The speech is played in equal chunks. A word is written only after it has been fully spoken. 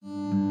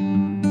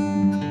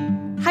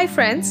Hi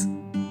friends!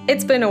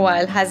 It's been a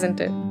while, hasn't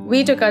it?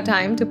 We took our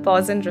time to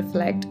pause and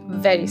reflect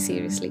very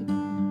seriously.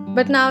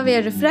 But now we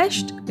are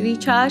refreshed,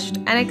 recharged,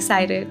 and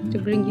excited to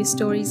bring you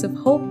stories of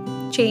hope,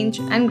 change,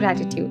 and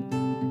gratitude.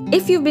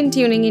 If you've been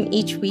tuning in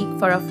each week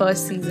for our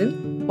first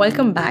season,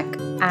 welcome back.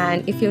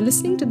 And if you're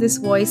listening to this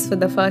voice for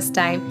the first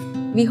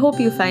time, we hope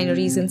you find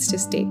reasons to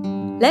stay.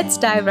 Let's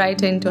dive right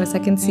into our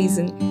second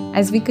season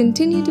as we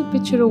continue to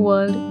picture a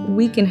world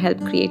we can help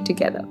create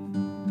together.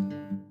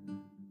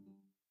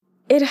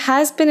 It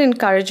has been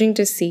encouraging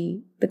to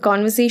see the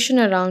conversation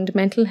around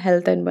mental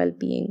health and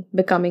well-being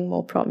becoming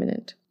more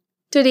prominent.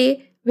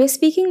 Today, we're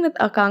speaking with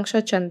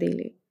Akanksha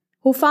Chandele,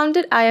 who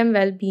founded AM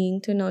Wellbeing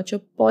to nurture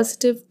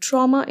positive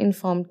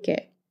trauma-informed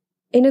care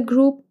in a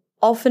group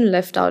often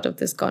left out of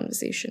this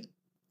conversation: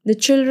 the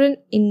children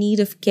in need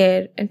of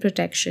care and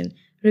protection,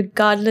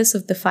 regardless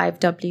of the 5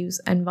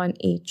 Ws and 1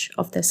 H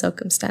of their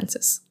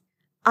circumstances.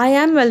 I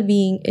Am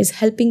Wellbeing is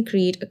helping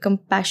create a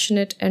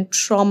compassionate and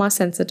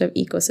trauma-sensitive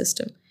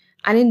ecosystem.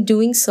 And in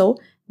doing so,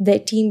 their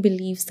team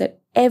believes that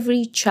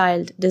every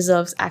child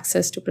deserves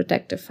access to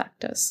protective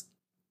factors.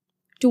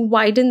 To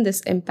widen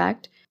this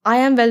impact, I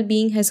Am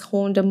Wellbeing has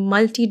honed a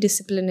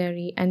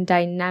multidisciplinary and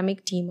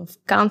dynamic team of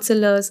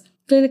counselors,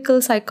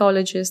 clinical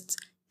psychologists,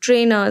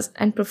 trainers,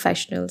 and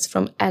professionals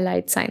from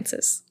allied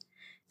sciences.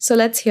 So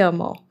let's hear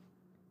more.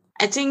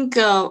 I think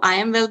I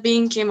Am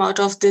Wellbeing came out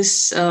of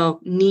this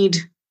need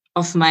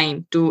of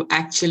mine to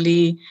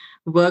actually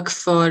work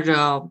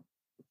for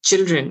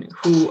children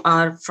who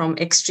are from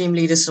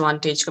extremely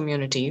disadvantaged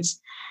communities.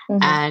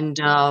 And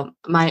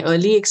my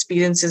early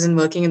experiences in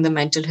working in the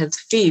mental health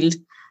field,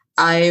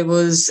 I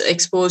was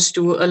exposed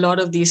to a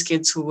lot of these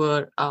kids who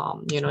were,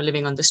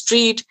 living on the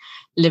street,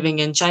 living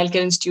in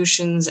childcare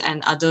institutions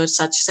and other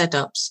such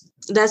setups.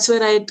 That's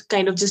where I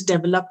kind of just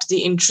developed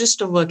the interest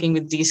of working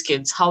with these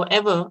kids.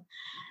 However,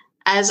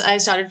 as I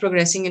started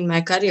progressing in my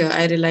career,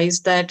 I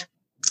realized that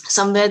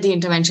somewhere the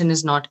intervention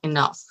is not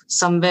enough.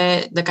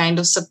 Somewhere the kind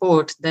of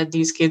support that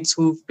these kids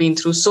who've been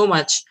through so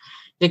much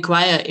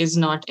require is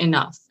not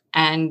enough.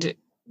 And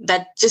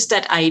that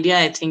idea,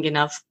 I think,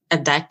 enough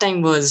at that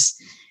time was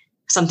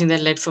something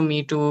that led for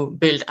me to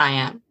build I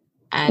Am.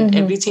 And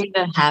everything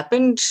that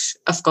happened,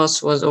 of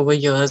course, was over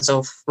years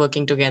of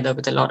working together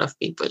with a lot of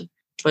people.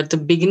 But the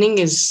beginning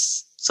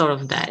is sort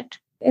of that.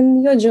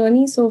 In your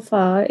journey so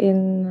far,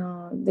 in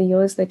the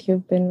years that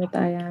you've been with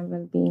I Am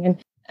Wellbeing,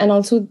 and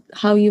also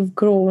how you've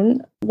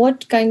grown,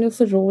 what kind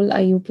of a role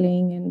are you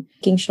playing in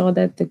making sure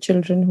that the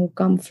children who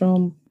come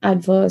from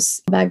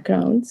adverse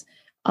backgrounds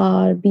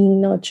are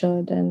being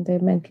nurtured and their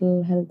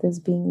mental health is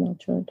being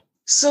nurtured?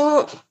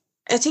 So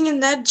I think in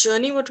that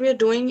journey, what we are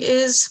doing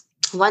is,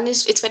 one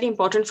is, it's very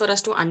important for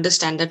us to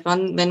understand that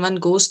when one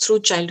goes through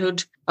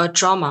childhood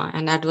trauma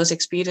and adverse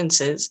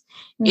experiences,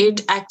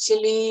 it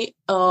actually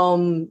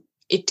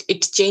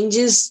it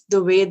changes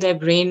the way their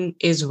brain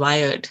is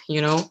wired,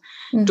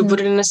 To put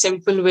it in a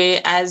simple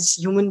way, as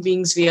human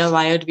beings, we are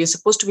wired, we are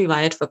supposed to be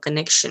wired for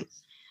connection.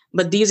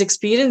 But these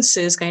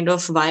experiences kind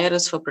of wire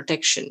us for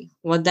protection.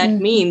 What that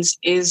means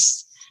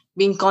is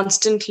being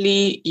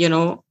constantly,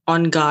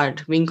 on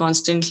guard, being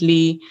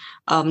constantly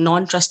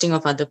non-trusting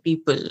of other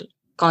people,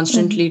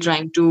 constantly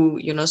trying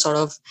to, sort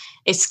of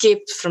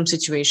escape from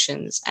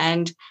situations.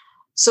 And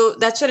so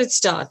that's where it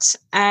starts.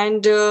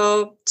 And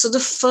so the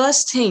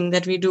first thing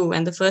that we do,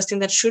 and the first thing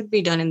that should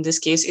be done in this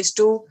case, is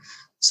to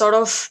sort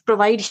of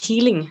provide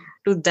healing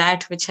to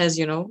that which has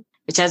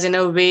in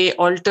a way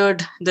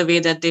altered the way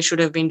that they should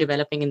have been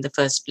developing in the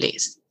first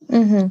place.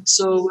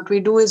 So what we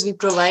do is we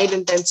provide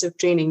intensive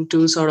training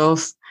to sort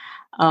of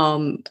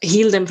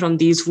heal them from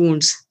these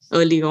wounds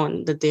early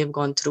on that they have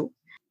gone through.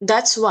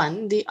 That's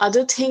one. The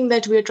other thing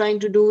that we're trying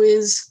to do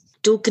is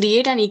to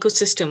create an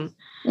ecosystem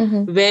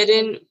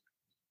wherein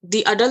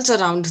the adults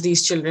around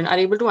these children are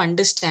able to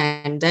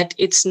understand that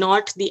it's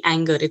not the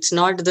anger, it's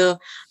not the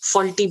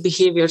faulty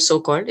behavior,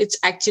 so-called. It's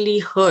actually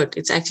hurt.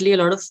 It's actually a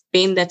lot of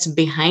pain that's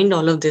behind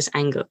all of this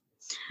anger.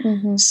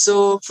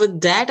 So for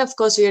that, of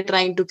course, we are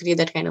trying to create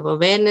that kind of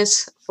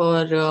awareness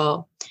for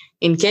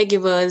in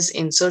caregivers,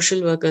 in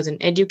social workers, and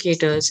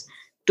educators,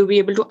 to be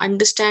able to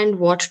understand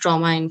what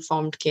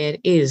trauma-informed care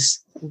is.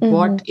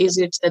 What is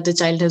it that the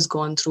child has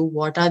gone through?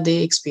 What are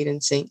they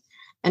experiencing?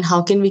 And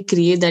how can we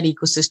create that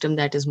ecosystem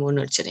that is more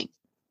nurturing?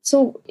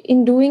 So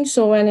in doing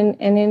so and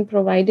in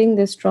providing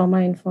this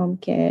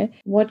trauma-informed care,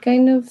 what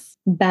kind of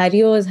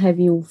barriers have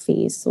you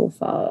faced so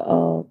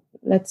far?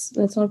 Let's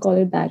not call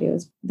it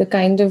barriers. The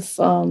kind of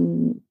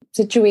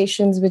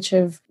situations which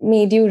have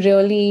made you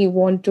really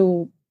want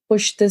to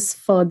push this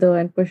further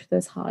and push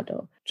this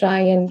harder, try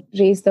and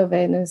raise the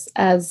awareness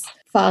as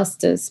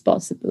fast as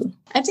possible.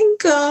 I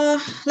think,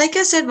 like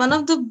I said, one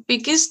of the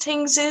biggest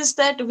things is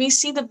that we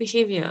see the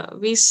behavior,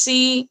 we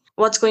see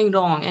what's going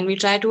wrong, and we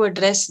try to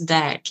address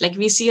that. Like,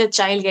 we see a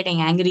child getting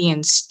angry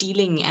and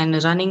stealing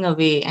and running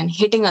away and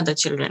hitting other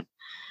children.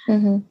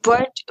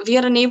 But we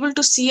are unable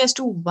to see as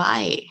to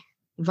why.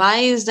 Why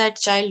is that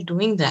child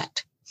doing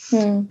that?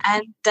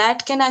 And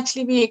that can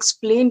actually be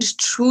explained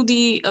through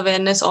the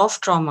awareness of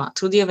trauma,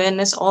 through the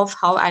awareness of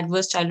how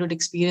adverse childhood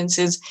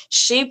experiences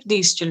shape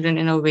these children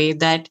in a way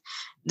that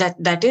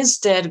is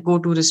their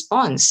go-to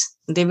response.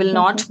 They will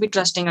not be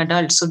trusting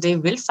adults, so they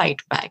will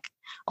fight back,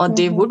 or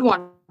they would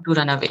want to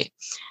run away.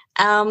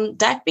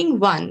 That being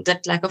one,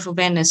 that lack of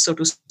awareness, so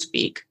to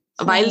speak,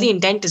 while the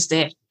intent is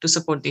there to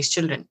support these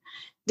children.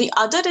 The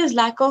other is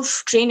lack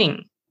of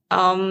training.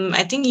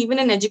 I think even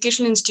in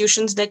educational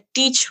institutions that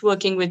teach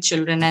working with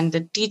children and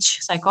that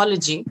teach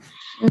psychology,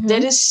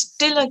 there is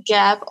still a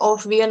gap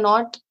of we are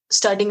not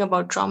studying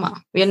about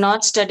trauma. We are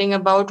not studying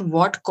about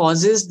what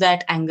causes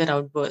that anger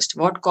outburst,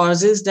 what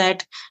causes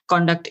that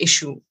conduct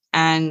issue.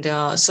 And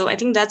so I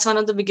think that's one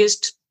of the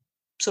biggest,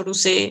 so to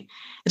say,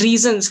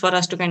 reasons for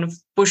us to kind of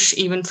push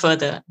even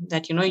further,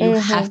 that you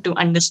have to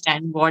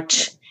understand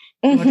what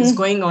is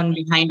going on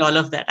behind all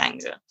of that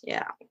anger.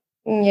 Yeah.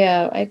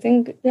 Yeah, I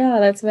think, yeah,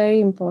 that's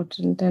very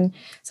important. And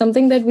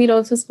something that we'd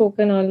also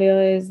spoken earlier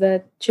is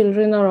that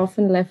children are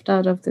often left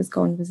out of this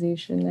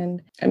conversation.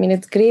 And I mean,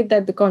 it's great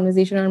that the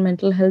conversation on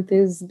mental health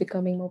is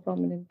becoming more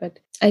prominent, but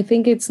I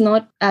think it's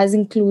not as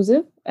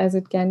inclusive as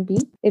it can be.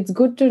 It's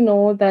good to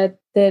know that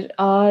there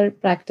are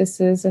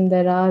practices and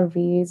there are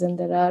ways and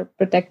there are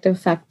protective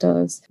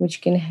factors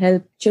which can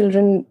help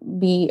children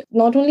be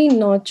not only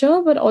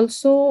nurture, but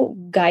also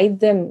guide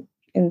them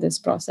in this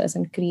process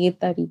and create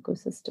that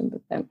ecosystem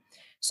with them.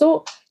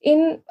 So,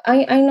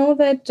 I know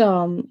that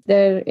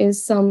there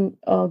is some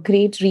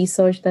great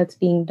research that's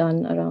being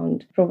done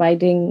around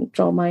providing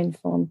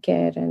trauma-informed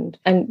care,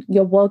 and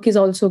your work is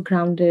also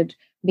grounded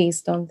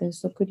based on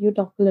this. So, could you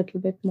talk a little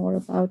bit more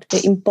about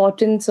the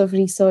importance of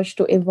research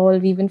to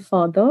evolve even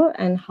further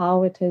and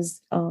how it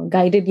has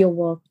guided your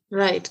work?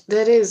 Right.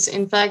 There is,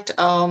 in fact,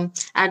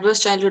 adverse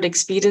childhood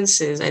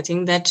experiences. I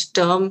think that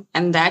term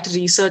and that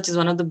research is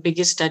one of the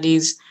biggest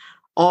studies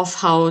of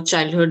how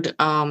childhood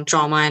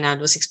trauma and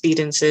adverse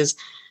experiences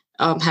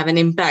have an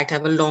impact,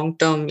 have a long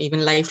term,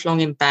 even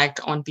lifelong impact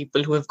on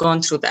people who have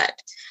gone through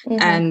that.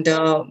 And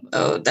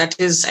that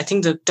is, I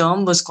think the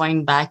term was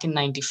coined back in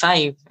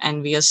 95,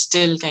 and we are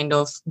still kind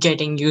of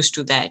getting used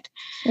to that.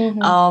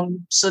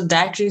 So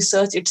that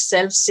research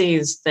itself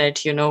says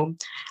that,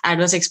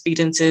 adverse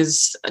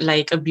experiences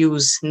like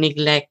abuse,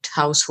 neglect,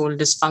 household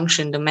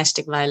dysfunction,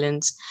 domestic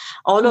violence,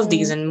 all of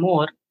these and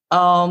more,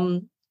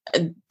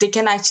 they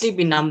can actually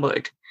be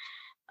numbered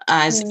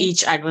as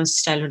each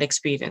adverse childhood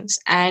experience.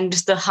 And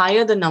the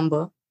higher the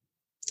number,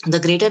 the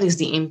greater is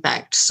the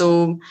impact.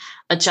 So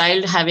a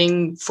child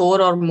having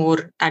 4 or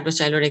more adverse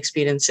childhood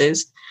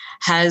experiences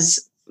has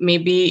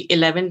maybe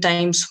 11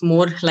 times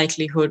more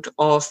likelihood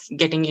of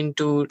getting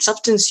into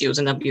substance use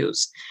and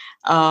abuse,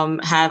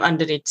 have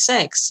underage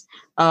sex,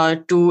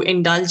 to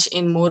indulge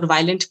in more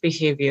violent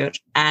behavior,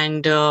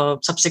 and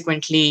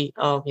subsequently,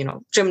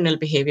 criminal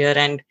behavior,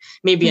 and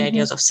maybe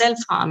ideas of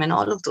self-harm and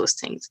all of those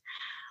things.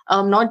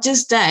 Not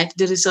just that,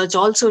 the research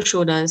also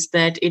showed us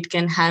that it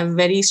can have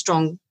very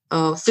strong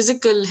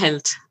physical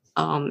health,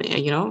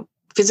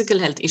 physical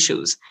health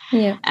issues.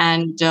 Yeah.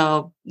 And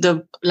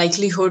the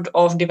likelihood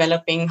of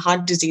developing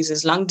heart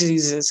diseases, lung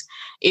diseases,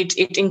 it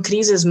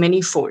increases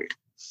manyfold,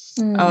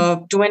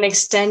 to an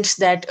extent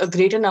that a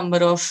greater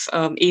number of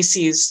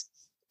ACs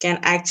can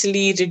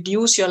actually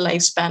reduce your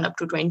lifespan up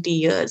to 20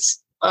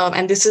 years.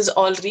 And this is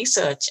all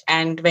research.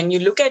 And when you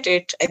look at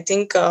it, I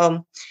think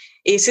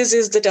ACEs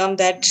is the term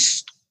that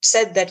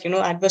said that,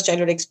 adverse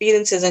childhood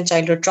experiences and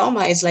childhood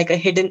trauma is like a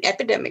hidden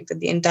epidemic that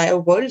the entire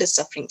world is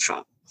suffering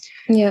from.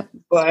 Yeah.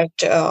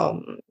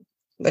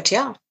 But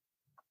yeah,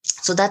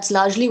 so that's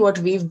largely what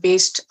we've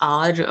based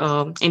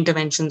our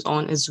interventions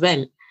on as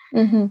well.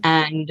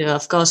 And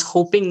of course,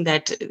 hoping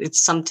that it's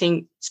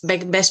something,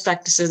 best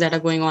practices that are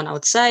going on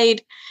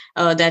outside,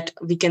 that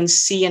we can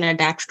see and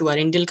adapt to our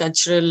Indian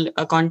cultural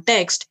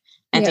context,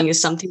 I think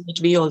is something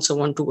that we also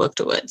want to work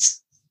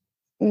towards.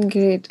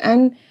 Great.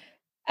 And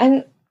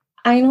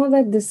I know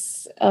that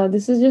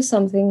this is just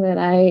something that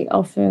I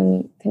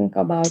often think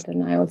about,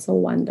 and I also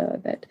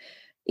wonder that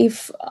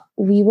if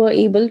we were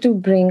able to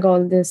bring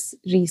all this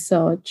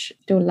research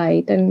to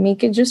light and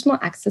make it just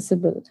more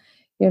accessible,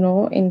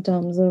 in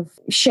terms of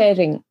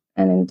sharing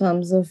and in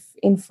terms of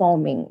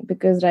informing,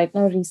 because right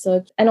now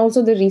research and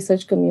also the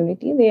research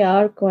community, they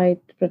are quite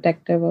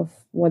protective of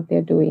what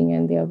they're doing,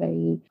 and they are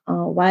very,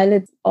 while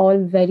it's all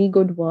very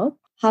good work,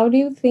 how do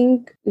you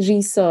think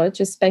research,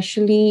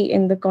 especially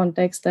in the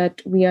context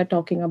that we are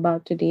talking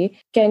about today,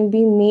 can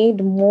be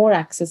made more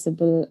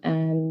accessible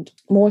and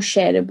more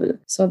shareable,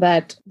 so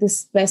that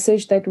this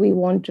message that we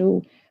want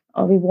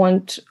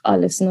our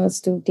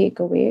listeners to take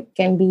away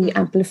can be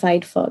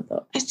amplified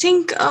further? I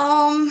think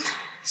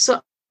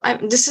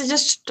this is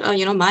just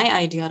my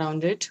idea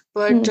around it,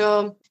 but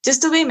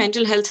just the way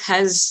mental health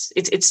has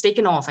it's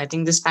taken off. I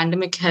think this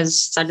pandemic has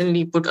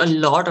suddenly put a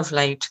lot of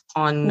light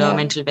on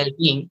mental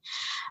well-being.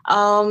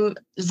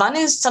 One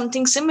is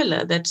something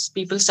similar, that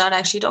people start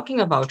actually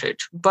talking about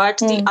it, but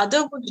the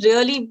other would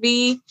really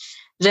be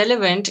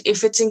relevant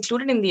if it's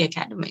included in the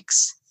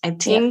academics. I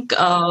think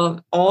all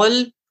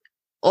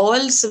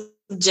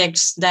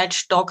subjects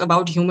that talk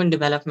about human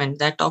development,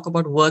 that talk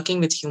about working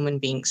with human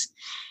beings,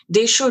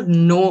 they should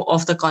know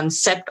of the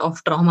concept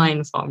of trauma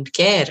informed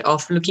care,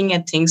 of looking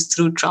at things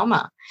through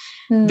trauma.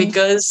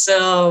 Because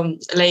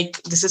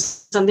like, this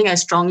is something I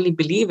strongly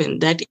believe in,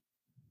 that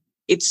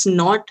it's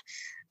not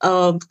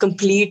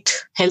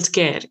complete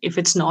healthcare if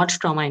it's not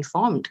trauma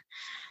informed.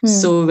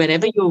 So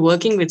wherever you're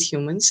working with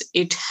humans,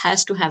 it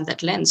has to have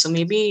that lens. So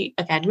maybe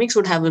academics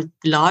would have a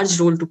large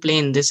role to play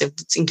in this if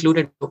it's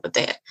included over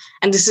there.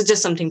 And this is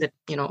just something that,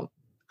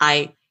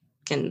 I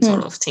can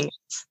sort of think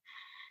of.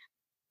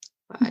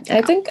 But,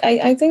 I think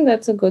I think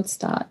that's a good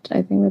start.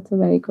 I think that's a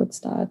very good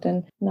start.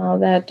 And now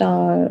that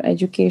our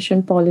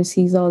education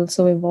policy is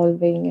also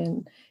evolving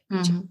and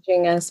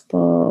changing as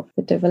per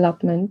the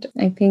development,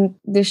 I think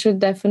this should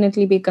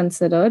definitely be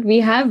considered.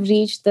 We have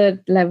reached the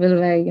level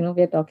where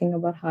we're talking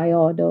about high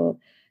order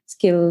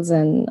skills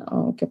and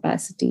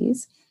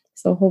capacities.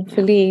 So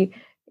hopefully,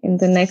 in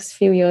the next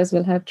few years,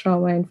 we'll have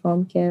trauma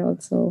informed care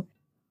also.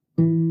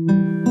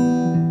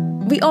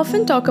 We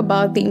often talk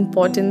about the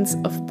importance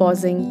of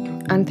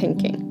pausing and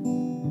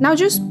thinking. Now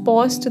just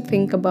pause to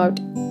think about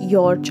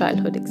your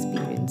childhood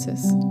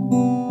experiences.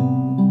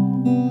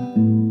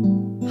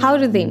 How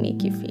do they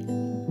make you feel?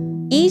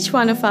 Each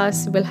one of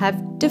us will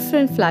have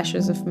different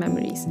flashes of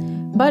memories.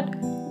 But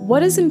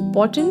what is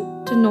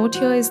important to note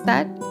here is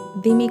that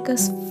they make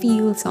us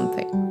feel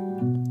something.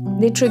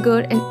 They trigger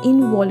an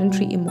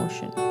involuntary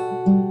emotion.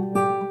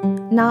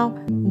 Now,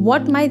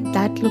 what might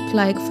that look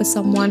like for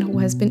someone who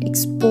has been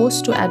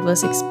exposed to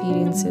adverse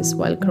experiences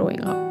while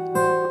growing up?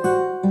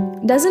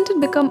 Doesn't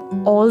it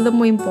become all the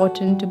more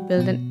important to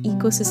build an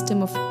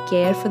ecosystem of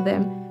care for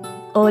them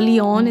early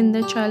on in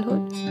their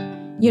childhood?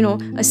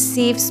 A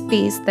safe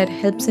space that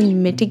helps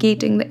in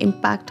mitigating the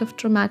impact of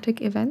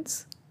traumatic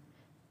events?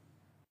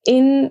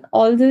 In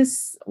all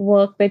this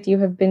work that you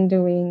have been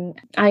doing,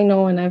 I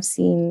know and I've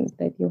seen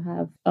that you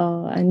have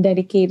a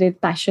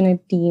dedicated,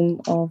 passionate team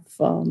of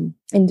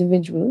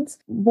individuals.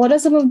 What are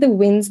some of the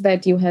wins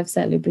that you have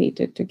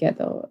celebrated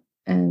together?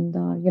 And,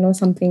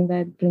 something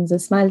that brings a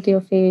smile to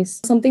your face,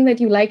 something that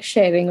you like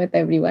sharing with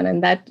everyone,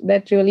 and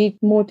that really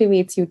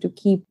motivates you to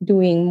keep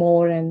doing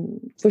more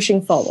and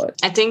pushing forward.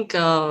 I think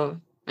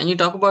when you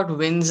talk about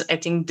wins, I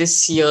think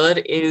this year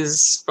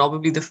is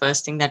probably the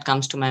first thing that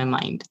comes to my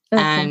mind.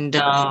 Okay. And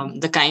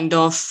the kind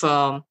of,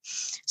 so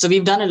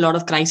we've done a lot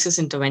of crisis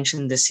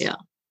intervention this year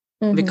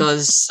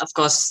because, of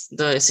course,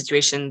 the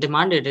situation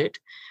demanded it.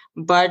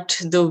 But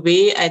the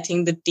way I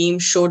think the team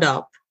showed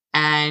up,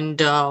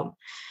 and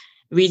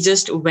we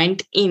just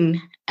went in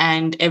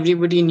and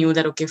everybody knew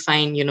that, okay,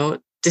 fine,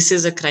 this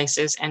is a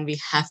crisis and we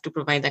have to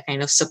provide that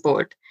kind of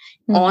support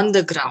on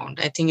the ground.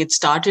 I think it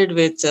started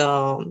with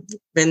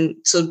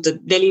the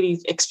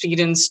Delhi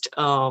experienced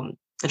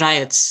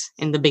riots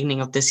in the beginning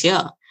of this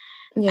year.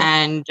 Yeah.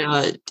 And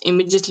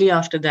immediately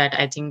after that,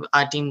 I think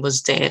our team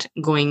was there,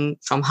 going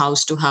from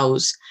house to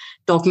house,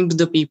 talking to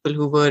the people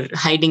who were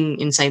hiding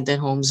inside their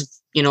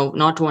homes,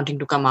 not wanting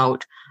to come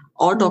out,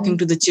 or talking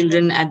to the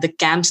children at the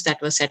camps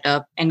that were set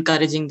up,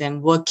 encouraging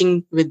them,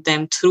 working with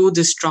them through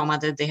this trauma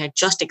that they had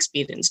just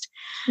experienced,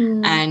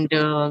 and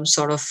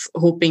sort of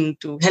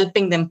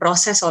helping them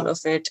process all of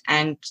it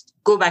and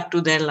go back to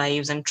their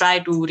lives and try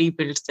to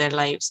rebuild their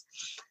lives.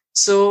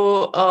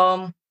 So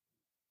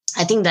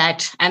I think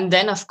that, and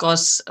then of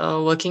course,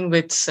 working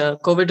with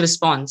COVID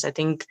response, I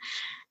think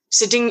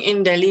sitting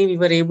in Delhi, we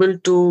were able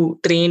to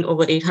train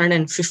over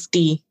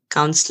 850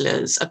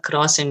 counselors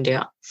across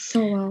India.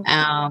 Oh,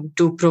 wow.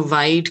 To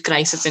provide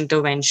crisis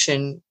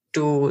intervention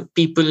to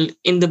people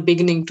in the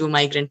beginning, to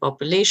migrant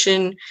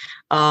population,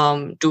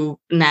 to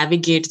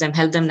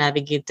help them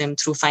navigate them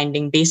through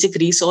finding basic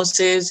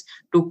resources,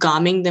 to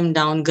calming them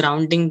down,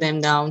 grounding them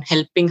down,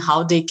 helping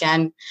how they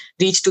can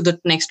reach to the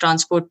next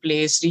transport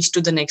place, reach to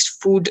the next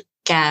food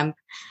camp.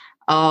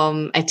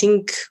 I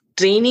think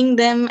training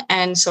them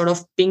and sort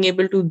of being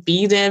able to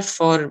be there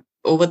for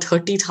over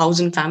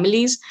 30,000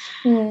 families,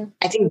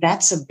 I think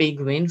that's a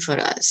big win for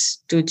us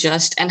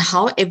and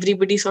how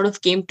everybody sort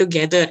of came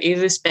together,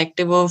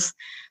 irrespective of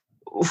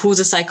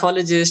who's a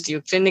psychologist, you're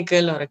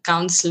clinical or a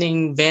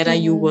counseling, where are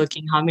you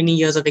working, how many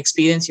years of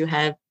experience you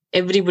have.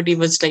 Everybody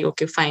was like,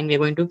 okay, fine, we're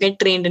going to get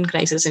trained in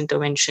crisis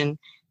intervention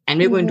and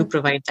we're going to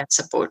provide that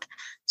support.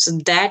 So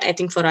that, I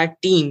think, for our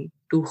team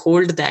to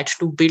hold that,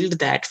 to build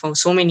that for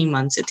so many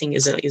months, I think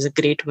is a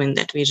great win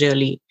that we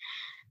really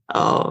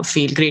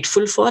feel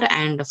grateful for,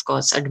 and of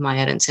course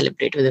admire and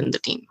celebrate within the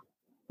team.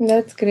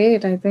 That's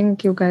great. I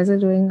think you guys are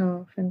doing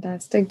a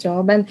fantastic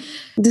job, and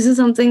this is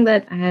something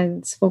that I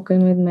had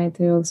spoken with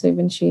Maitri also.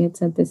 Even she had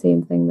said the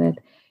same thing, that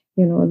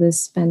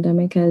this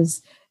pandemic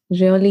has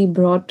really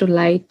brought to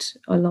light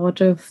a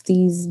lot of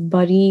these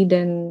buried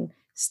and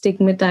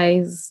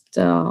stigmatized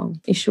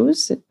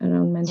issues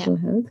around mental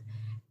health.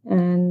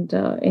 And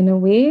in a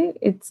way,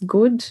 it's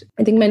good.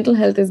 I think mental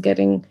health is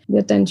getting the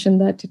attention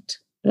that it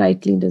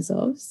rightly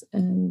deserves.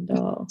 And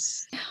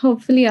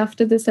hopefully,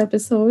 after this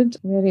episode,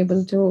 we're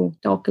able to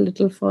talk a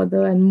little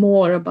further and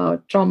more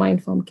about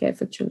trauma-informed care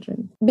for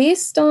children.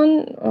 Based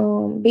on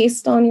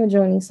your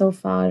journey so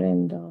far,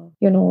 and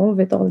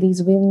with all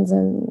these wins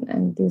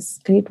and this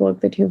great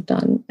work that you've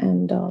done,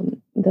 and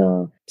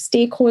the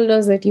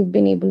stakeholders that you've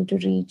been able to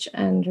reach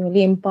and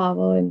really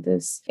empower in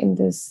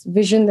this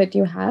vision that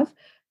you have,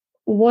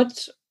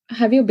 what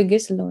have your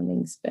biggest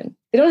learnings been?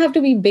 They don't have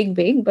to be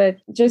big, but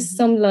just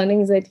some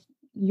learnings that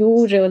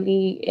you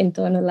really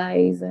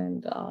internalize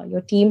and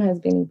your team has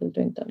been able to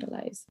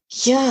internalize.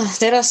 Yeah,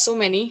 there are so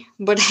many,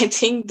 but I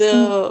think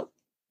the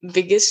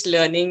biggest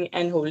learning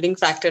and holding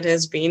factor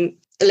has been,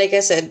 like I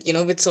said,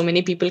 with so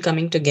many people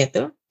coming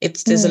together,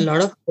 there's a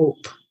lot of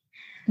hope.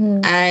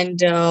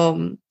 And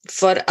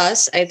for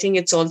us, I think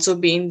it's also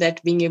been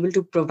that being able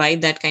to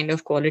provide that kind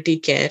of quality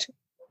care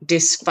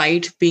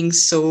despite being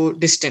so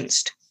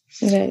distanced.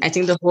 Right. I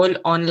think the whole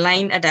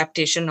online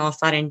adaptation of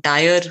our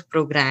entire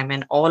program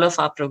and all of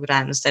our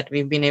programs that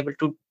we've been able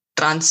to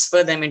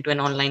transfer them into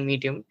an online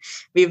medium,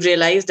 we've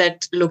realized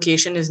that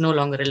location is no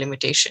longer a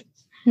limitation.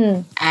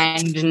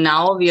 And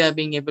now we are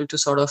being able to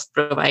sort of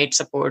provide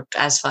support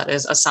as far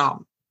as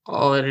Assam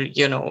or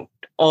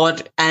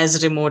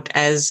as remote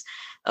as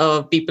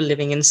people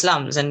living in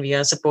slums, and we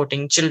are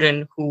supporting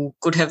children who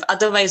could have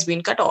otherwise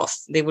been cut off.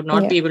 They would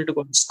not be able to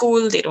go to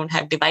school. They don't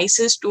have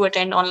devices to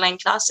attend online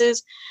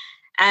classes.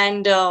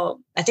 And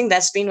I think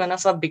that's been one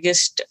of our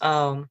biggest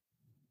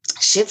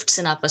shifts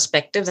in our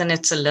perspectives, and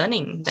it's a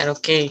learning that,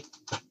 okay,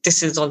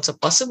 this is also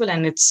possible,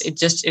 and it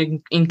just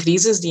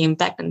increases the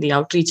impact and the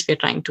outreach we're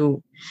trying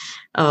to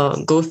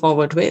go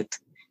forward with.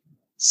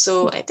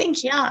 So I think,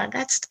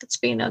 that's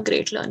been a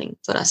great learning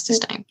for us this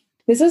time.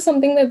 This is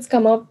something that's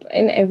come up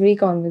in every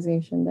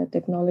conversation, that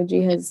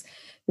technology has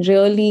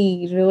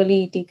really,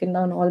 really taken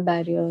down all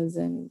barriers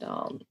and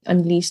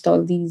unleashed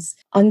all these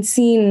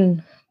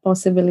unseen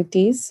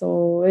possibilities.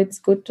 So it's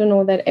good to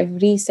know that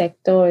every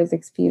sector is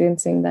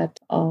experiencing that,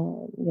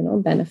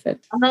 benefit.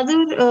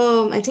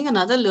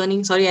 Another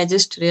learning, sorry, I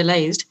just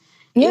realized,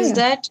 is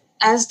that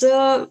as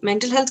the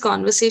mental health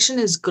conversation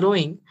is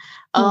growing,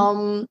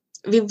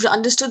 we've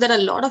understood that a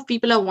lot of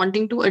people are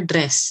wanting to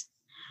address.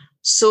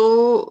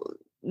 So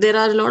there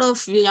are a lot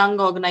of young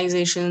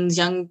organizations,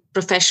 young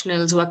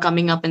professionals who are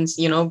coming up and,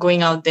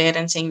 going out there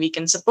and saying we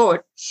can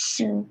support.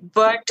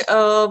 But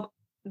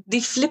the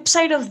flip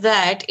side of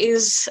that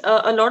is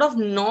a lot of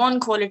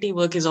non-quality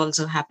work is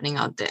also happening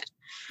out there.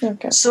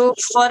 Okay. So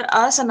for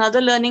us, another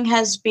learning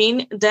has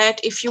been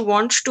that if you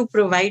want to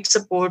provide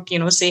support,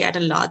 say at a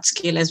large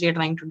scale, as we are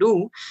trying to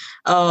do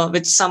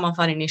with some of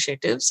our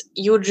initiatives,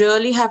 you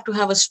really have to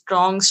have a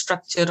strong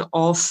structure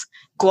of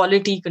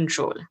quality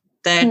control.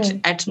 That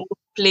at no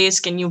place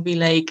can you be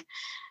like,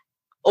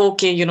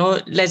 okay,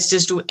 let's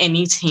just do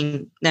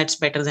anything that's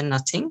better than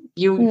nothing.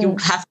 You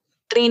have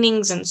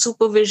trainings and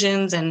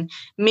supervisions and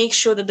make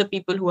sure that the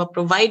people who are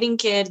providing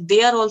care,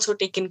 they are also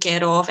taken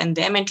care of, and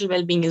their mental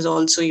well-being is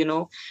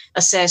also,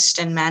 assessed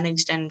and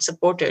managed and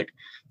supported.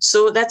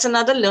 So that's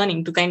another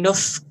learning, to kind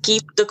of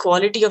keep the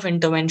quality of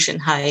intervention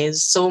high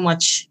is so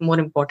much more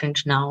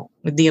important now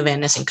with the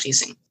awareness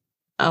increasing.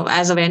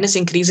 As awareness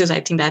increases, I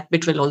think that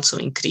bit will also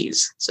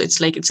increase. So it's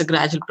a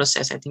gradual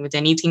process. I think with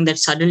anything that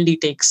suddenly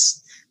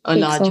takes a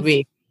large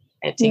weight,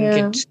 I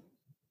think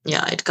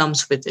it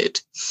comes with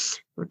it.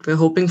 But we're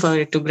hoping for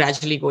it to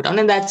gradually go down.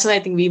 And that's why I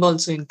think we've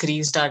also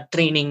increased our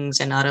trainings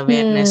and our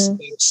awareness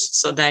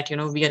so that,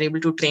 we are able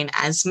to train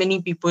as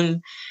many people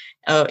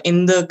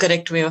in the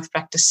correct way of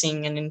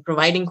practicing and in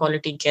providing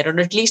quality care, or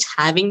at least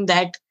having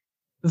that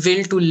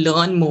will to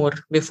learn more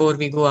before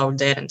we go out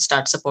there and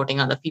start supporting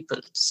other people.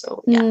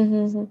 So, yeah.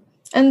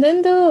 And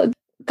then the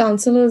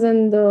counselors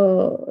and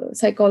the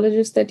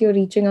psychologists that you're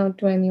reaching out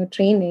to and you're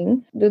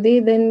training, do they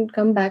then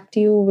come back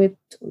to you with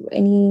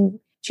any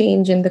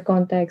change in the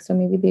context, or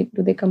maybe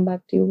do they come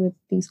back to you with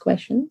these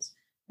questions?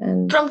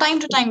 And from time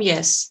to time,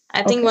 yes.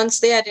 I think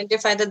once they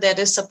identify that there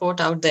is support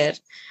out there,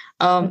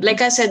 like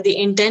I said, the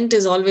intent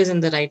is always in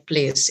the right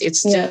place.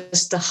 It's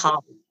just the how.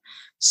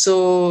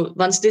 So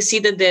once they see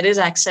that there is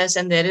access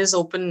and there is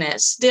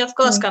openness, they of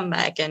course come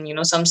back and,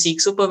 some seek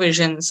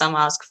supervision, some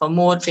ask for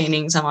more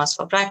training, some ask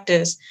for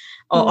practice,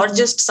 or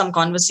just some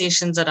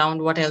conversations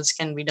around what else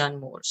can be done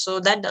more.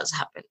 So that does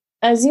happen.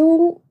 As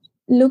you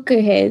look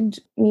ahead,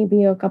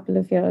 maybe a couple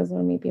of years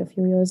or maybe a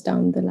few years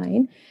down the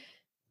line,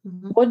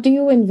 what do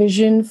you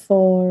envision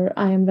for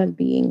AM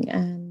Wellbeing,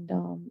 and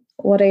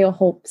what are your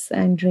hopes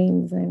and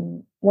dreams,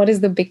 and what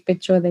is the big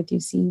picture that you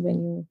see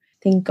when you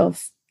think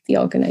of the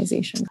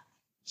organization?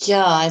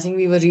 Yeah, I think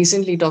we were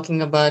recently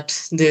talking about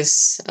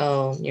this,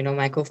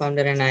 my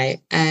co-founder and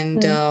I.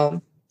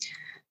 And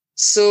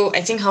so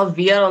I think how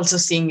we are also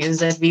seeing is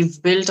that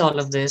we've built all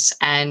of this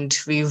and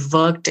we've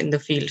worked in the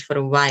field for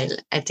a while.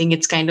 I think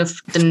it's kind of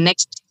the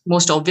next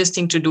most obvious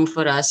thing to do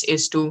for us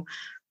is to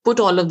put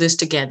all of this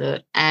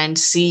together and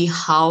see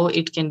how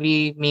it can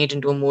be made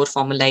into a more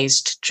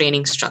formalized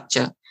training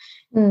structure.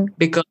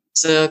 Because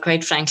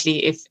quite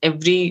frankly, if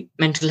every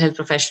mental health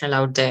professional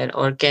out there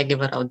or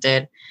caregiver out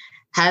there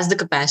has the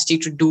capacity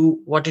to do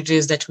what it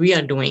is that we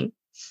are doing,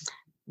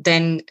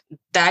 then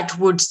that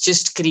would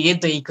just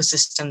create the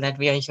ecosystem that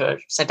we are here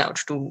set out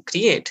to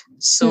create.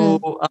 So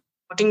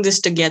putting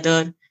this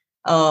together,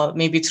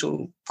 maybe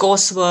through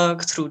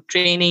coursework, through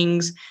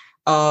trainings,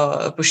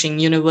 pushing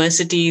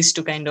universities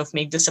to kind of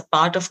make this a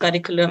part of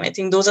curriculum, I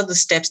think those are the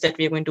steps that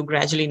we are going to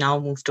gradually now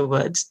move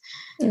towards,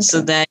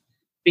 so that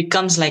it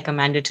becomes like a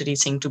mandatory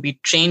thing to be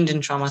trained in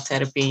trauma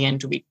therapy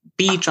and to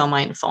be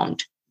trauma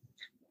informed.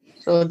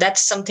 So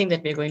that's something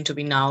that we're going to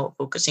be now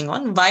focusing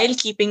on, while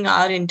keeping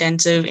our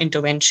intensive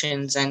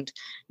interventions and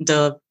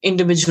the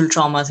individual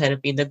trauma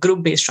therapy, the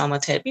group-based trauma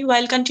therapy,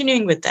 while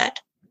continuing with that.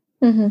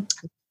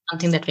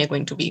 Something that we're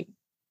going to be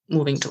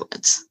moving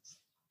towards.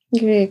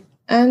 Great.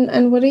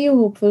 And what are you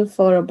hopeful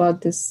for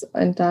about this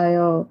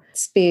entire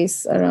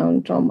space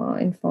around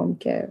trauma-informed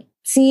care?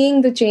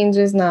 Seeing the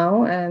changes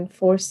now and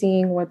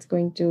foreseeing what's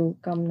going to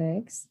come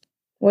next,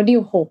 what do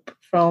you hope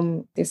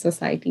from the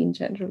society in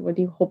general? What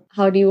do you hope?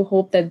 How do you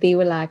hope that they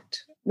will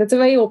act? That's a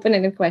very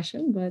open-ended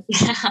question, but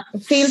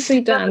feel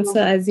free to answer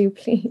as you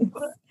please.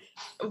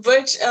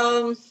 But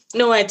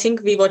no, I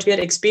think what we have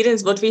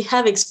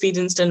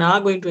experienced and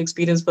are going to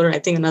experience for, I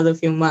think, another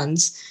few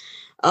months,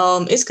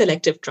 is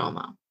collective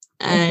trauma.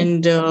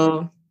 And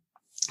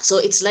so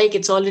it's like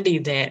it's already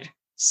there.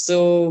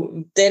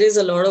 So there is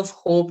a lot of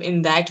hope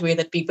in that way,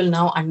 that people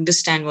now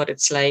understand what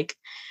it's like.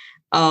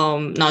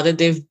 Now that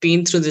they've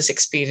been through this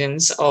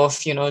experience of,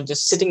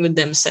 just sitting with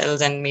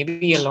themselves and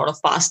maybe a lot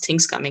of past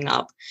things coming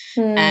up,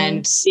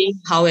 and seeing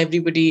how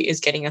everybody is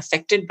getting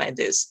affected by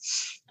this.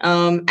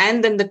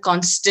 And then the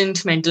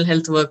constant mental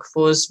health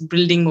workforce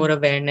building more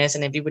awareness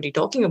and everybody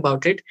talking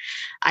about it.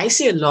 I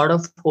see a lot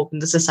of hope in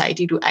the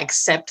society to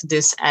accept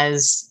this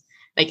as,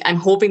 like, I'm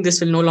hoping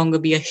this will no longer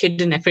be a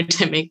hidden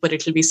epidemic, but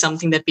it will be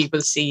something that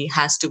people see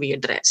has to be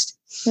addressed.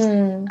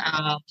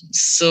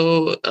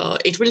 So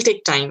it will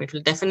take time. It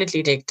will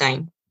definitely take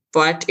time,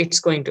 but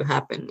it's going to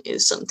happen,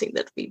 is something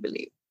that we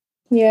believe.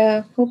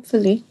 Yeah,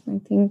 hopefully. I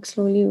think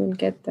slowly we'll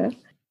get there.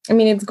 I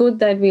mean, it's good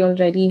that we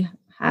already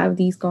have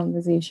these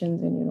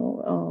conversations,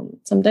 and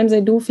sometimes I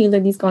do feel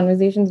that these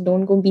conversations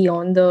don't go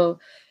beyond the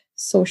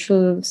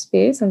social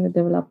space and the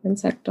development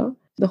sector.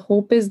 The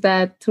hope is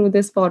that through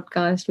this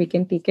podcast we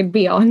can take it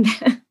beyond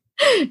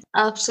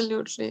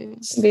Absolutely.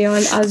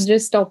 Beyond us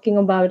just talking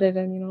about it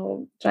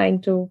and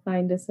trying to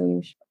find a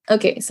solution.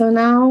 Okay, so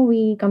now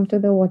we come to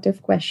the what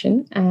if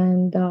question,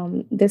 and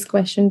this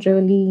question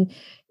really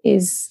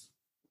is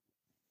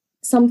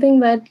something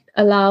that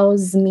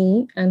allows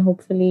me, and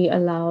hopefully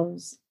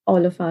allows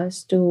all of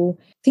us, to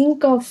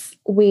think of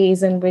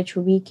ways in which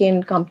we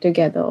can come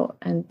together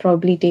and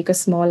probably take a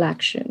small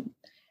action.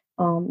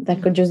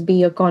 That could just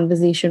be a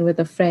conversation with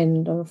a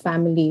friend or a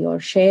family, or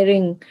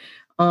sharing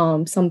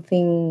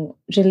something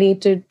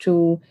related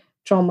to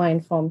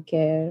trauma-informed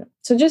care.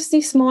 So just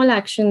these small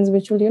actions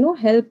which will,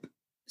 help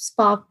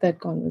spark that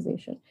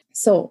conversation.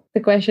 So the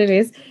question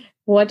is,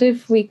 what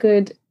if we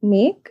could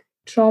make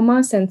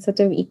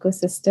trauma-sensitive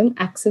ecosystem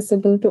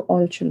accessible to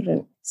all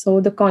children?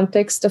 So the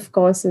context, of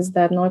course, is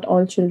that not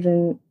all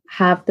children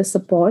have the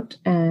support,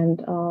 and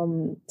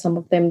some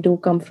of them do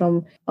come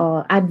from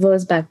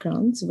adverse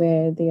backgrounds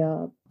where they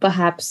are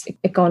perhaps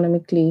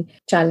economically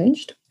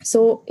challenged.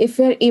 So if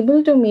we're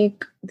able to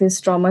make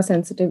this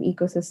trauma-sensitive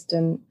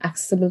ecosystem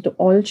accessible to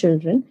all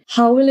children,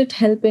 how will it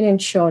help in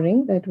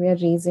ensuring that we are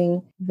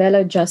raising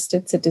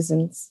well-adjusted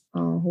citizens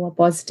who are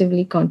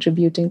positively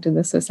contributing to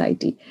the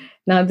society?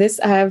 Now, this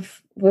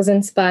was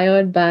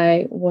inspired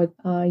by what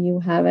you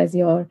have as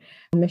your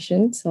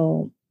mission.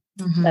 So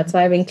that's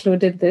why I've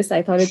included this.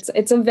 I thought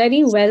it's a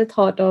very well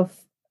thought of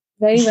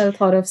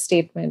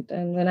statement.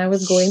 And when I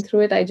was going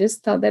through it, I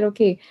just thought that,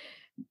 okay,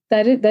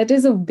 that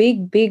is a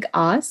big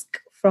ask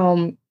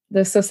from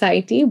the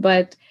society,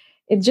 but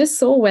it's just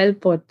so well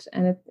put,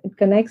 and it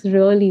connects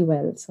really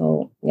well.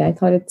 So yeah, I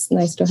thought it's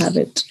nice to have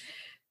it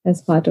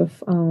as part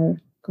of our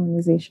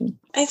conversation.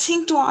 I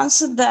think to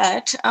answer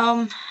that,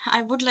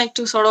 I would like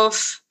to sort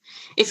of,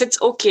 if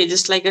it's okay,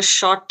 just like a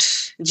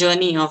short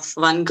journey of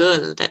one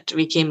girl that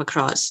we came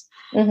across,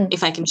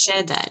 if I can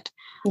share that.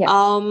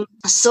 Yeah.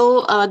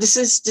 So this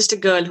is just a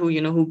girl who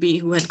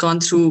had gone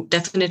through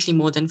definitely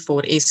more than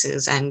 4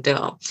 ACEs, and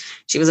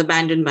she was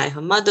abandoned by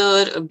her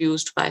mother,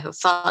 abused by her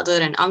father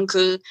and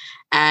uncle,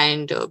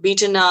 and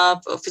beaten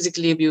up,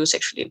 physically abused,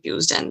 sexually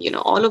abused, and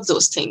all of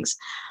those things.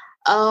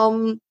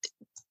 Of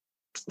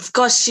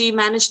course, she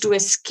managed to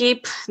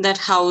escape that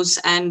house,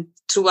 and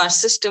through our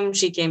system,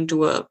 she came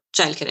to a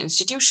childcare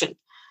institution,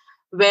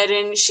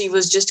 wherein she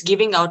was just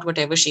giving out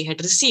whatever she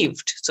had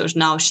received. So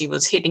now she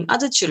was hitting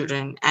other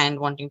children and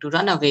wanting to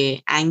run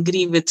away,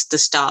 angry with the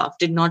staff,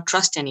 did not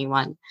trust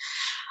anyone,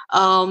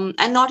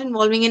 and not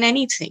involving in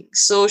anything.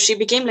 So she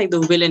became like the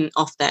villain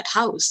of that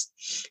house.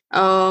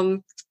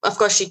 Of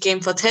course, she came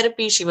for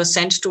therapy. She was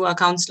sent to a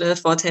counselor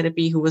for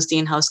therapy, who was the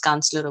in-house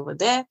counselor over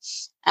there.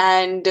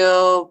 And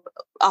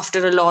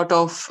after a lot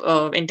of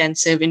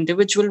intensive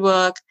individual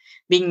work,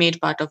 being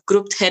made part of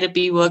group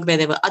therapy work where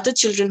there were other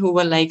children who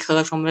were like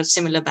her from a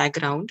similar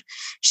background,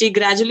 she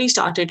gradually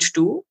started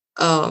to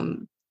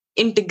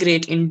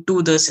integrate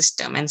into the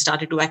system and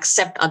started to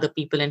accept other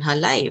people in her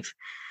life.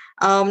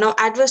 Now,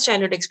 adverse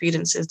childhood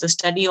experiences, the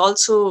study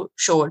also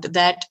showed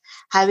that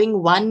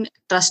having one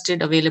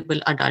trusted available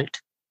adult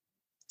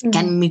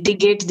can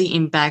mitigate the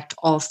impact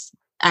of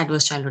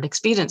adverse childhood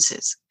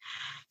experiences.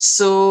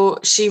 So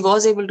she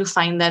was able to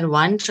find that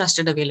one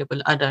trusted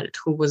available adult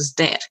who was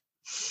there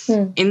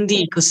in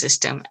the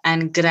ecosystem,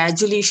 and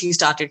gradually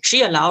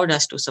she allowed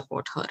us to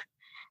support her,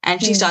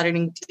 and she started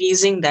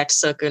increasing that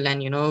circle.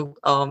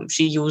 And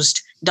she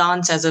used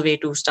dance as a way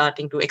to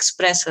starting to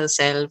express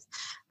herself.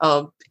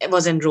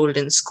 Was enrolled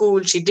in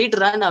school. She did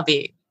run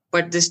away,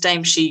 but this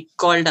time she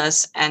called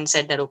us and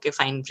said that, okay,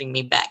 fine, bring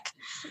me back.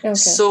 Okay.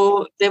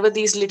 So there were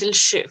these little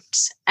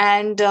shifts,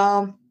 and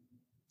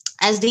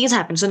as these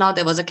happened, so now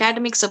there was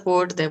academic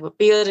support, there were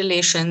peer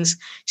relations.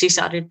 She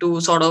started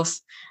to sort of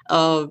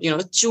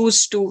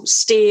choose to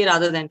stay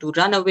rather than to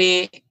run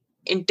away,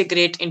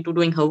 integrate into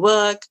doing her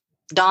work,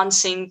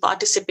 dancing,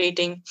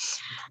 participating.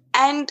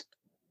 And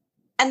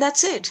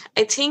that's it.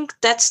 I think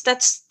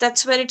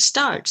that's where it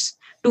starts,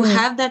 to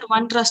have that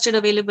one trusted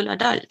available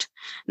adult.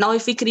 Now,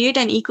 if we create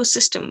an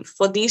ecosystem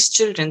for these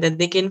children, that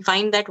they can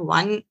find that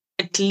one,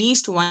 at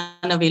least one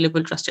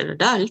available trusted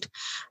adult,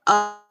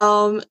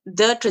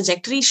 the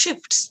trajectory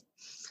shifts.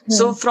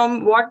 So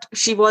from what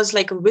she was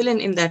like a villain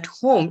in that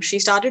home, she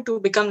started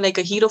to become like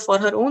a hero for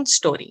her own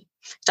story,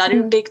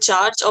 started to take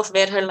charge of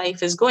where her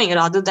life is going,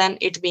 rather than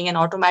it being an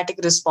automatic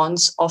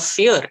response of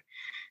fear.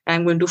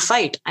 I'm going to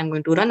fight, I'm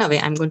going to run away,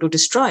 I'm going to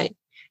destroy.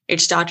 It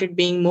started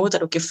being more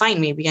that, okay,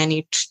 fine, maybe I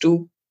need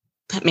to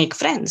make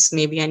friends,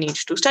 maybe I need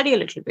to study a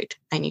little bit,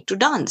 I need to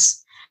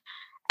dance.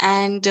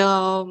 And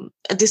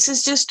this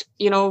is just,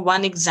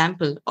 one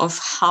example of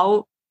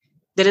how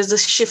there is a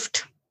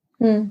shift.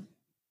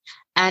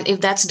 And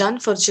if that's done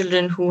for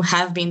children who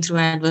have been through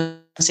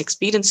adverse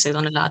experiences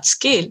on a large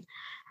scale,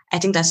 I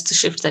think that's the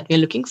shift that we're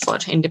looking for.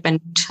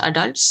 Independent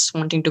adults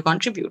wanting to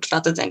contribute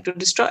rather than to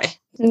destroy.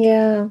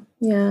 Yeah,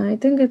 I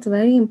think it's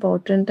very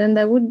important. And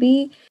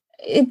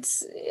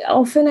it's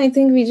often, I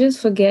think we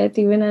just forget,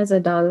 even as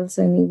adults,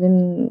 and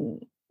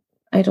even,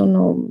 I don't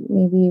know,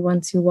 maybe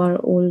once you are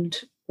older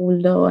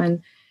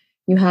and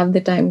you have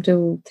the time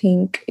to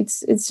think,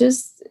 it's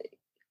just,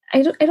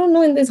 I don't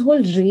know, in this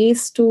whole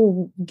race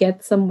to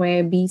get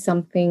somewhere, be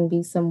something,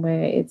 be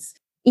somewhere, it's,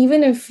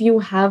 even if you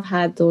have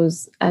had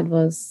those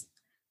adverse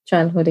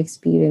childhood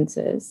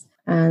experiences,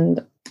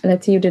 and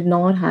let's say you did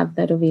not have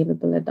that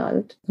available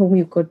adult whom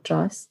you could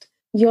trust,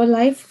 your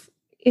life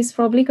is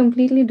probably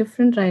completely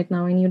different right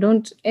now,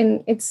 and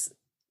it's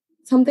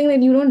something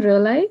that you don't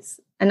realize.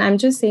 And I'm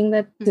just saying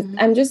that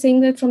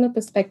from the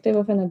perspective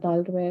of an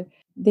adult, where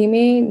they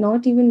may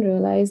not even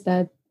realize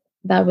that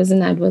that was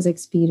an adverse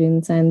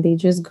experience, and they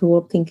just grew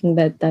up thinking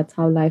that that's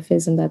how life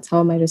is, and that's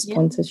how my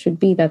responses should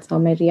be, that's how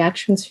my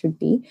reactions should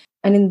be.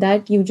 And in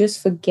that, you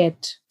just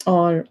forget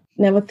or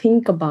never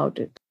think about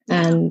it.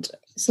 And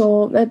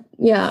so that,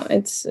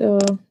 it's very,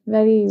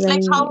 very...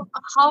 Like,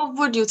 how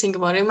would you think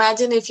about it?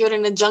 Imagine if you're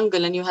in a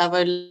jungle and you have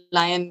a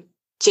lion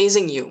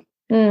chasing you.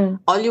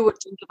 All you would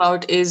think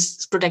about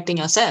is protecting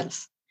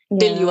yourself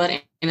till you are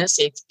in a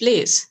safe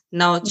place.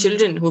 Now,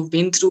 children who've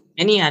been through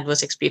many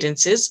adverse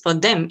experiences, for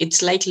them,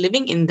 it's like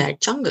living in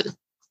that jungle.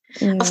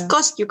 Of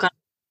course, you can't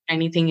do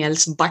anything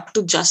else but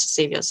to just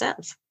save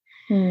yourself.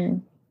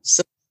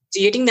 So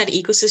creating that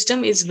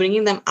ecosystem is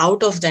bringing them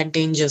out of that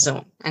danger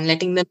zone and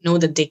letting them know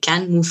that they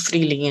can move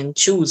freely and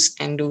choose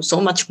and do so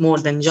much more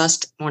than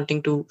just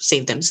wanting to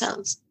save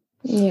themselves.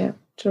 Yeah,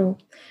 true.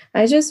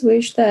 I just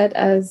wish that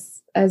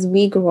as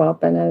we grow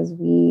up, and as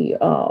we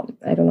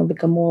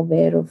become more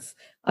aware of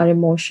our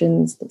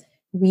emotions,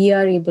 we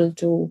are able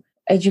to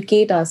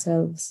educate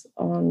ourselves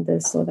on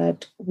this, so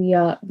that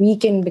we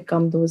can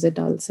become those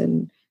adults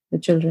in the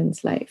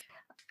children's life.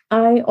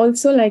 I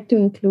also like to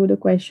include a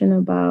question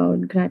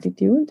about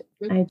gratitude.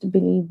 I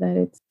believe that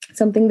it's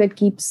something that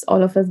keeps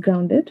all of us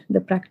grounded,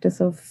 the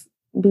practice of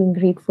being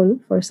grateful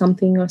for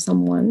something or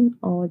someone,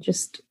 or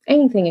just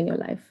anything in your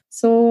life.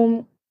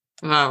 So,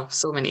 wow,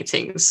 so many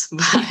things.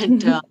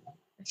 But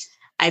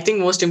I think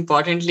most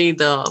importantly,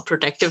 the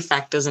protective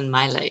factors in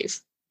my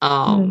life,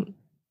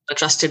 the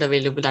trusted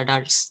available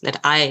adults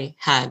that I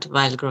had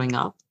while growing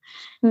up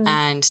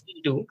and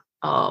still do,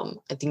 I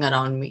think,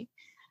 around me.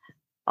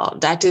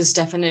 That is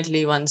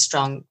definitely one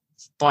strong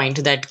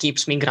point that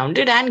keeps me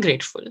grounded and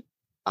grateful.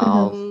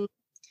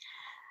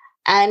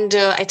 And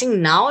I think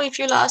now, if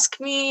you'll ask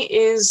me,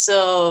 is,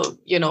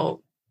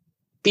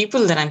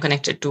 people that I'm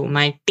connected to,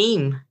 my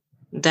team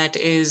that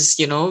is,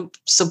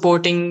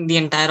 supporting the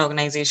entire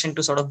organization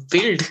to sort of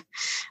build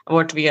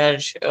what we are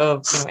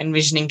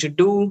envisioning to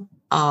do.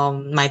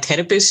 My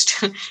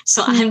therapist.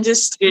 So I'm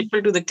just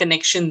grateful to the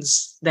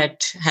connections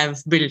that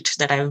I've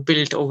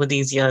built over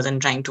these years and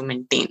trying to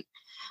maintain.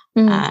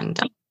 And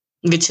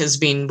which has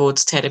been both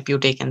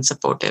therapeutic and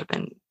supportive.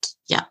 And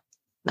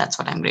that's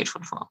what I'm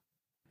grateful for.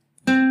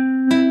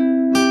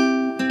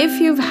 If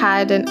you've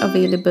had an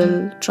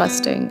available,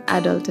 trusting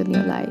adult in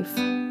your life,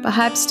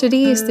 perhaps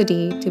today is the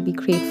day to be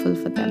grateful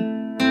for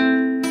them.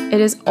 It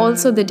is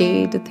also the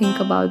day to think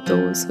about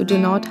those who do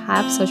not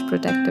have such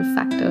protective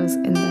factors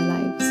in their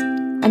lives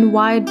and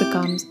why it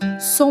becomes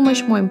so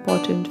much more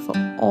important for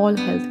all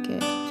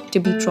healthcare to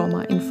be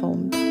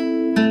trauma-informed.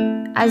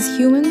 As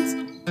humans,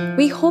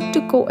 we hope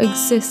to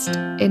coexist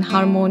in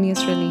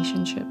harmonious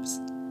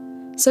relationships.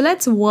 So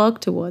let's work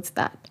towards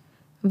that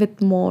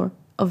with more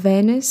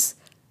awareness,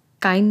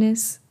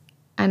 kindness,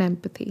 and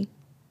empathy.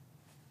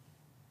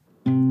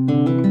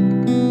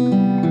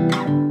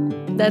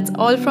 That's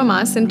all from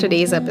us in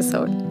today's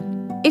episode.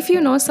 If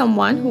you know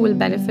someone who will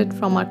benefit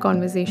from our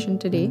conversation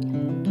today,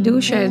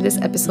 do share this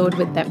episode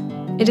with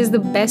them. It is the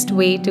best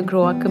way to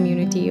grow our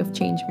community of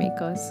change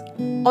makers.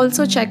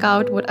 Also check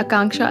out what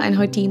Akanksha and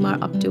her team are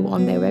up to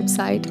on their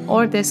website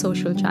or their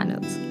social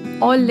channels.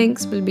 All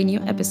links will be in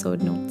your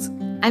episode notes.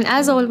 And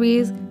as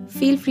always,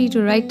 feel free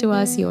to write to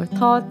us your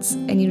thoughts,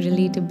 any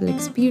relatable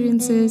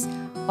experiences,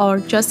 or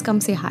just come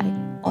say hi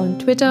on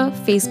Twitter,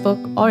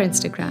 Facebook, or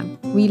Instagram.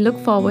 We look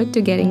forward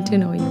to getting to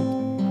know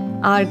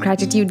you. Our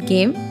gratitude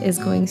game is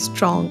going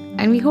strong,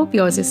 and we hope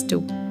yours is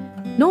too.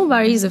 No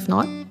worries if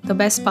not. The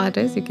best part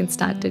is you can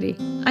start today.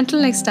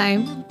 Until next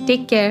time,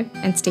 take care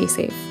and stay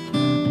safe.